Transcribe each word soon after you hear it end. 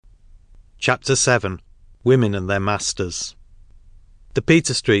Chapter 7. Women and their Masters. The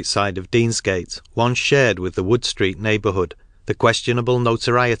Peter Street side of Deansgate once shared with the Wood Street neighbourhood the questionable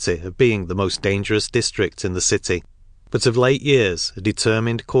notoriety of being the most dangerous district in the city, but of late years a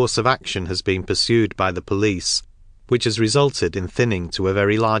determined course of action has been pursued by the police, which has resulted in thinning to a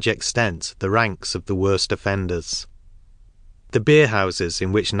very large extent the ranks of the worst offenders. The beerhouses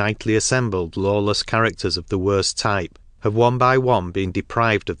in which nightly assembled lawless characters of the worst type have one by one been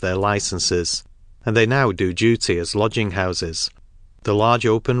deprived of their licences, and they now do duty as lodging-houses, the large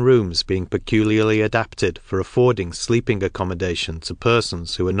open rooms being peculiarly adapted for affording sleeping accommodation to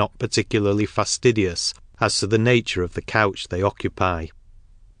persons who are not particularly fastidious as to the nature of the couch they occupy.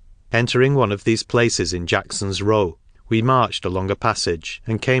 Entering one of these places in Jackson's Row, we marched along a passage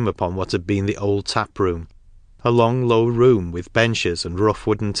and came upon what had been the old tap-room, a long low room with benches and rough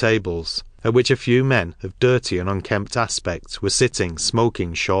wooden tables, at which a few men of dirty and unkempt aspect were sitting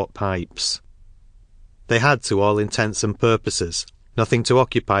smoking short pipes. They had, to all intents and purposes, nothing to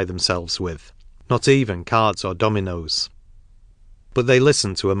occupy themselves with, not even cards or dominoes. But they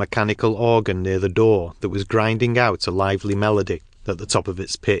listened to a mechanical organ near the door that was grinding out a lively melody at the top of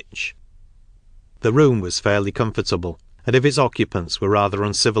its pitch. The room was fairly comfortable, and if its occupants were rather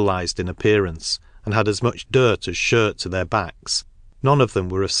uncivilized in appearance, and had as much dirt as shirt to their backs, none of them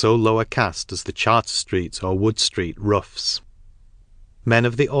were of so low a caste as the Charter Street or Wood Street roughs. Men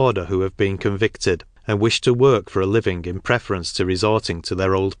of the order who have been convicted, and wish to work for a living in preference to resorting to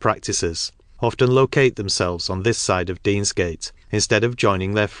their old practices, often locate themselves on this side of Deansgate, instead of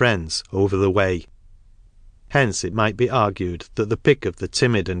joining their friends over the way. Hence it might be argued that the pick of the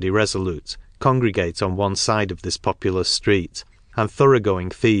timid and irresolute congregate on one side of this populous street, and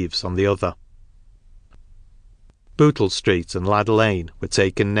thoroughgoing thieves on the other. Bootle Street and Lad Lane were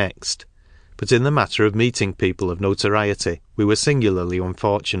taken next, but in the matter of meeting people of notoriety we were singularly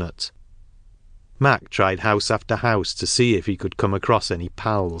unfortunate. Mac tried house after house to see if he could come across any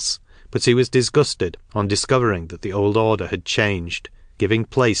pals, but he was disgusted on discovering that the old order had changed, giving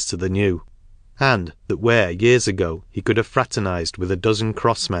place to the new, and that where, years ago, he could have fraternised with a dozen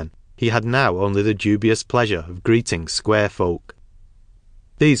crossmen, he had now only the dubious pleasure of greeting square folk.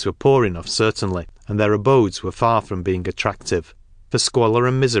 These were poor enough, certainly, and their abodes were far from being attractive, for squalor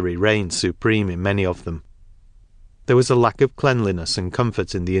and misery reigned supreme in many of them. There was a lack of cleanliness and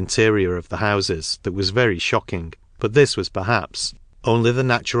comfort in the interior of the houses that was very shocking, but this was perhaps only the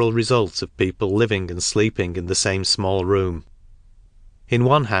natural result of people living and sleeping in the same small room. In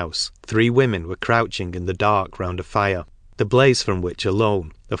one house 3 women were crouching in the dark round a fire, the blaze from which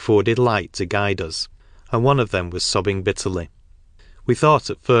alone afforded light to guide us, and one of them was sobbing bitterly. We thought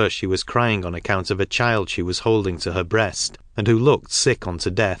at first she was crying on account of a child she was holding to her breast, and who looked sick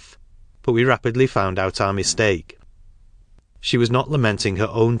unto death, but we rapidly found out our mistake. She was not lamenting her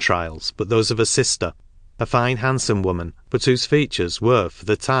own trials, but those of a sister, a fine handsome woman, but whose features were for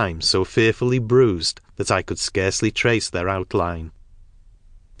the time so fearfully bruised that I could scarcely trace their outline.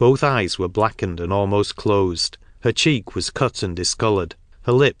 Both eyes were blackened and almost closed, her cheek was cut and discoloured,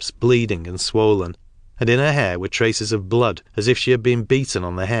 her lips bleeding and swollen, and in her hair were traces of blood as if she had been beaten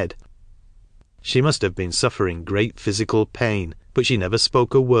on the head. She must have been suffering great physical pain, but she never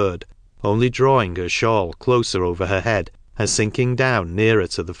spoke a word, only drawing her shawl closer over her head and sinking down nearer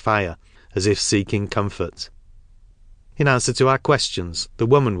to the fire, as if seeking comfort. In answer to our questions, the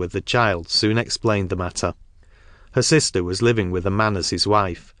woman with the child soon explained the matter. Her sister was living with a man as his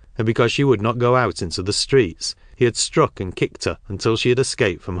wife, and because she would not go out into the streets, he had struck and kicked her until she had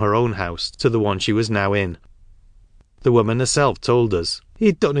escaped from her own house to the one she was now in. The woman herself told us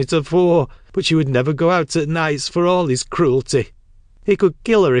he'd done it afore, but she would never go out at nights for all his cruelty. He could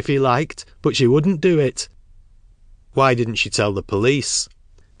kill her if he liked, but she wouldn't do it. Why didn't she tell the police?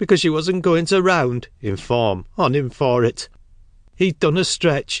 Because she wasn't going to round inform on him for it. He'd done a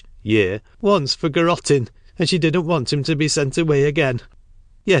stretch, once for garrotting, and she didn't want him to be sent away again.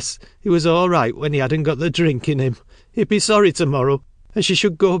 Yes, he was all right when he hadn't got the drink in him. He'd be sorry tomorrow, and she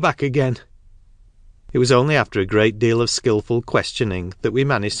should go back again. It was only after a great deal of skilful questioning that we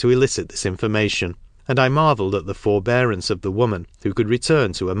managed to elicit this information, and I marvelled at the forbearance of the woman who could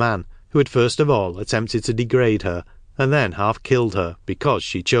return to a man who had first of all attempted to degrade her, and then half killed her because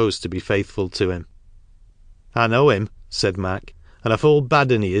she chose to be faithful to him. "I know him," said Mac, "and a full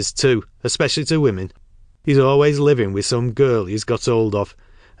bad un he is too, especially to women. He's always living with some girl he's got hold of,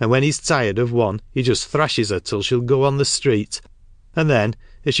 and when he's tired of one he just thrashes her till she'll go on the street, and then,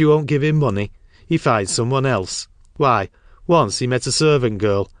 if she won't give him money, he finds someone else. Why, once he met a servant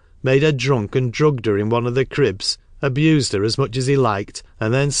girl, made her drunk and drugged her in one of the cribs, abused her as much as he liked,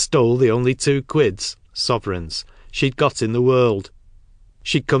 and then stole the only 2 quids (sovereigns) she'd got in the world.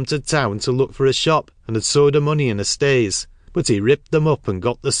 She'd come to town to look for a shop and had sewed her money in her stays, but he ripped them up and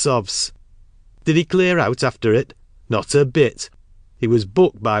got the sovs. Did he clear out after it? Not a bit. He was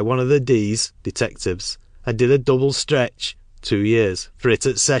booked by one of the D's, detectives, and did a double stretch, 2 years, for it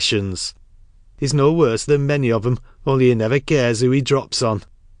at Sessions. He's no worse than many of 'em, only he never cares who he drops on.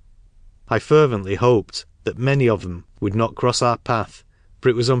 I fervently hoped that many of them would not cross our path, for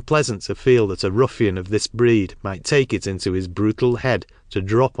it was unpleasant to feel that a ruffian of this breed might take it into his brutal head to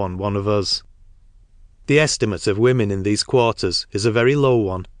drop on one of us. The estimate of women in these quarters is a very low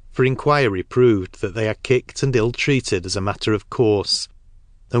one, for inquiry proved that they are kicked and ill-treated as a matter of course,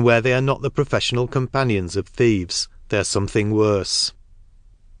 and where they are not the professional companions of thieves, they are something worse.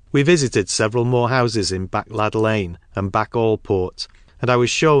 We visited several more houses in Back Lad Lane and Back Allport, and I was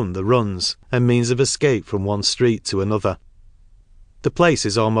shown the runs and means of escape from one street to another. The place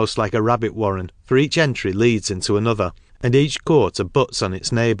is almost like a rabbit warren, for each entry leads into another, and each court abuts on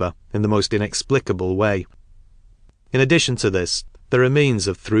its neighbour in the most inexplicable way. In addition to this, there are means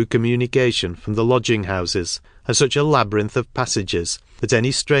of through communication from the lodging houses, and such a labyrinth of passages that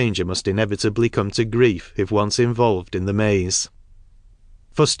any stranger must inevitably come to grief if once involved in the maze.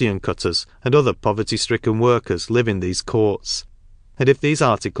 Fustian cutters and other poverty-stricken workers live in these courts, and if these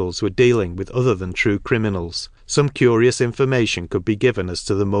articles were dealing with other than true criminals, some curious information could be given as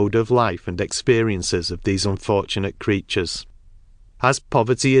to the mode of life and experiences of these unfortunate creatures. As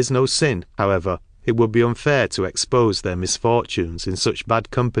poverty is no sin, however, it would be unfair to expose their misfortunes in such bad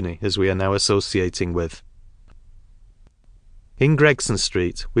company as we are now associating with. In Gregson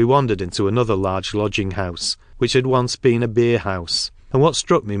Street we wandered into another large lodging-house, which had once been a beer-house, and what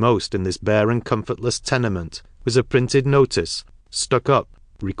struck me most in this bare and comfortless tenement was a printed notice, stuck up,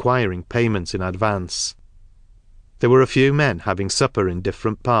 requiring payment in advance. There were a few men having supper in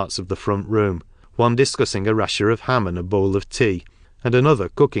different parts of the front room, one discussing a rasher of ham and a bowl of tea, and another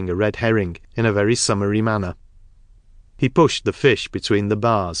cooking a red herring in a very summary manner. He pushed the fish between the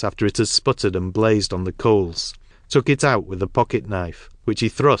bars after it had sputtered and blazed on the coals, took it out with a pocket-knife, which he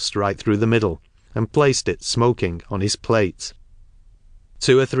thrust right through the middle, and placed it, smoking, on his plate.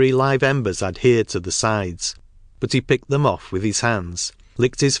 2 or 3 live embers adhered to the sides, but he picked them off with his hands,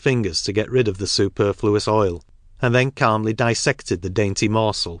 licked his fingers to get rid of the superfluous oil, and then calmly dissected the dainty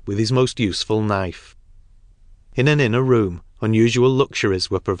morsel with his most useful knife. In an inner room, unusual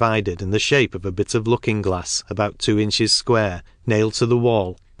luxuries were provided in the shape of a bit of looking-glass about 2 inches square, nailed to the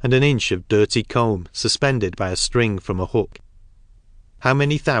wall, and an inch of dirty comb suspended by a string from a hook. How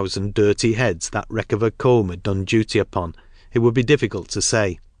many thousand dirty heads that wreck of a comb had done duty upon, it would be difficult to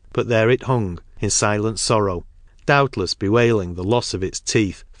say, but there it hung, in silent sorrow, doubtless bewailing the loss of its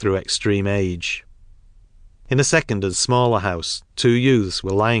teeth through extreme age. In a second and smaller house, 2 youths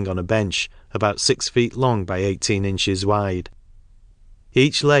were lying on a bench, about 6 feet long by 18 inches wide.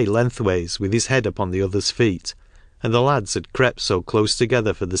 Each lay lengthways with his head upon the other's feet, and the lads had crept so close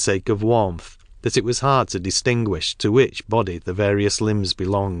together for the sake of warmth that it was hard to distinguish to which body the various limbs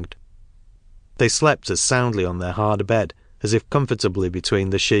belonged. They slept as soundly on their hard bed as if comfortably between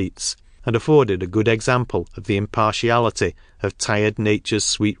the sheets, and afforded a good example of the impartiality of tired nature's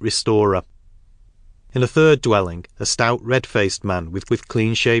sweet restorer. In a third dwelling, a stout red-faced man with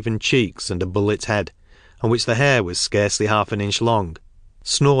clean-shaven cheeks and a bullet head, on which the hair was scarcely half an inch long,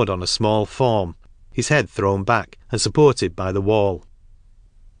 snored on a small form, his head thrown back and supported by the wall.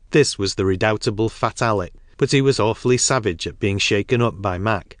 This was the redoubtable Fat Alec, but he was awfully savage at being shaken up by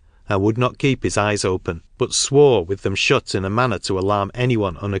Mac, and would not keep his eyes open, but swore with them shut in a manner to alarm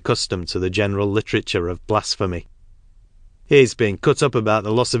anyone unaccustomed to the general literature of blasphemy. "He's been cut up about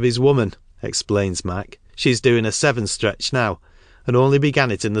the loss of his woman," explains Mac. "She's doing a 7 stretch now, and only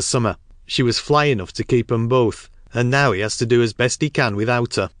began it in the summer. She was fly enough to keep 'em both, and now he has to do as best he can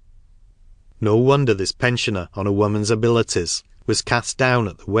without her." No wonder this pensioner on a woman's abilities was cast down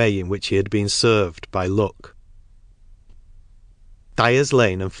at the way in which he had been served by luck. Dyer's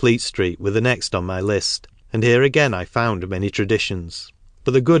Lane and Fleet Street were the next on my list, and here again I found many traditions.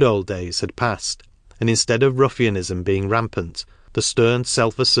 But the good old days had passed, and instead of ruffianism being rampant, the stern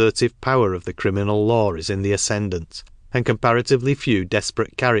self-assertive power of the criminal law is in the ascendant, and comparatively few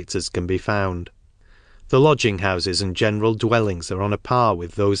desperate characters can be found. The lodging-houses and general dwellings are on a par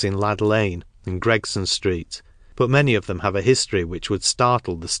with those in Lad Lane and Gregson Street, but many of them have a history which would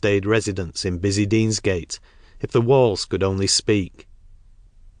startle the staid residents in busy Deansgate if the walls could only speak.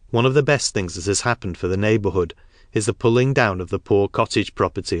 One of the best things that has happened for the neighbourhood is the pulling down of the poor cottage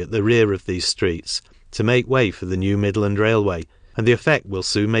property at the rear of these streets to make way for the new Midland Railway, and the effect will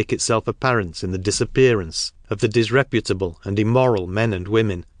soon make itself apparent in the disappearance of the disreputable and immoral men and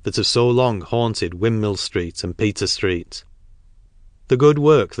women that have so long haunted Windmill Street and Peter Street. The good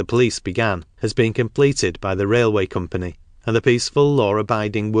work the police began has been completed by the railway company, and the peaceful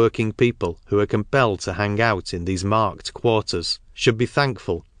law-abiding working people who are compelled to hang out in these marked quarters should be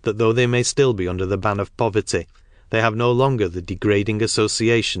thankful that though they may still be under the ban of poverty, they have no longer the degrading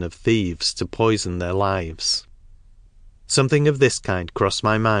association of thieves to poison their lives. Something of this kind crossed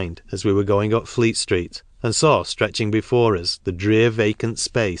my mind as we were going up Fleet Street, and saw stretching before us the drear vacant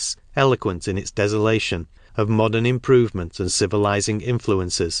space, eloquent in its desolation, of modern improvement and civilizing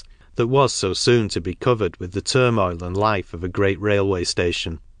influences, that was so soon to be covered with the turmoil and life of a great railway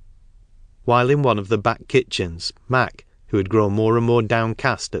station. While in one of the back kitchens, Mac, who had grown more and more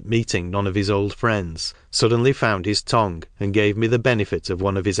downcast at meeting none of his old friends, suddenly found his tongue and gave me the benefit of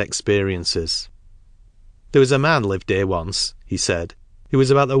one of his experiences. "There was a man lived here once," he said, "who was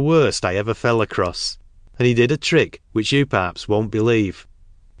about the worst I ever fell across, and he did a trick which you perhaps won't believe.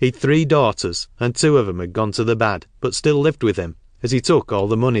 He'd 3 daughters, and 2 of 'em had gone to the bad, but still lived with him, as he took all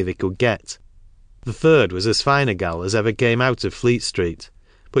the money they could get. The 3rd was as fine a gal as ever came out of Fleet Street,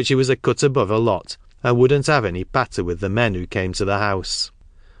 but she was a cut above her lot, and wouldn't have any patter with the men who came to the house.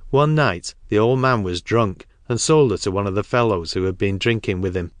 One night the old man was drunk, and sold her to one of the fellows who had been drinking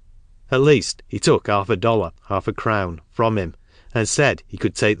with him. At least, he took $half $1 from him, and said he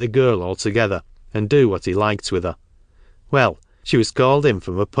could take the girl altogether, and do what he liked with her. Well, she was called in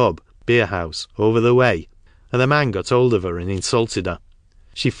from a pub, beer house, over the way, and the man got hold of her and insulted her.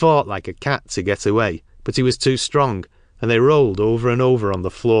 She fought like a cat to get away, but he was too strong, and they rolled over and over on the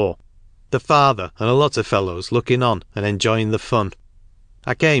floor, the father and a lot of fellows looking on and enjoying the fun.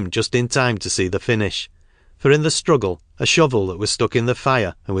 I came just in time to see the finish, for in the struggle a shovel that was stuck in the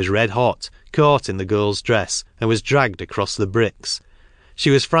fire and was red hot caught in the girl's dress and was dragged across the bricks.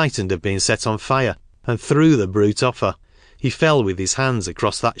 She was frightened of being set on fire, and threw the brute off her. He fell with his hands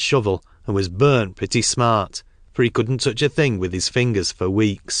across that shovel and was burnt pretty smart, for he couldn't touch a thing with his fingers for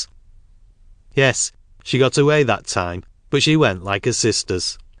weeks. Yes, she got away that time, but she went like her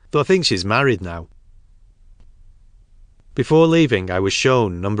sisters, though I think she's married now." Before leaving I was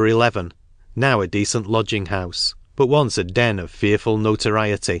shown number 11, now a decent lodging house, but once a den of fearful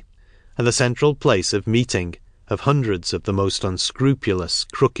notoriety, and the central place of meeting of hundreds of the most unscrupulous,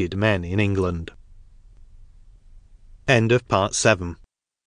 crooked men in England. End of Part 7.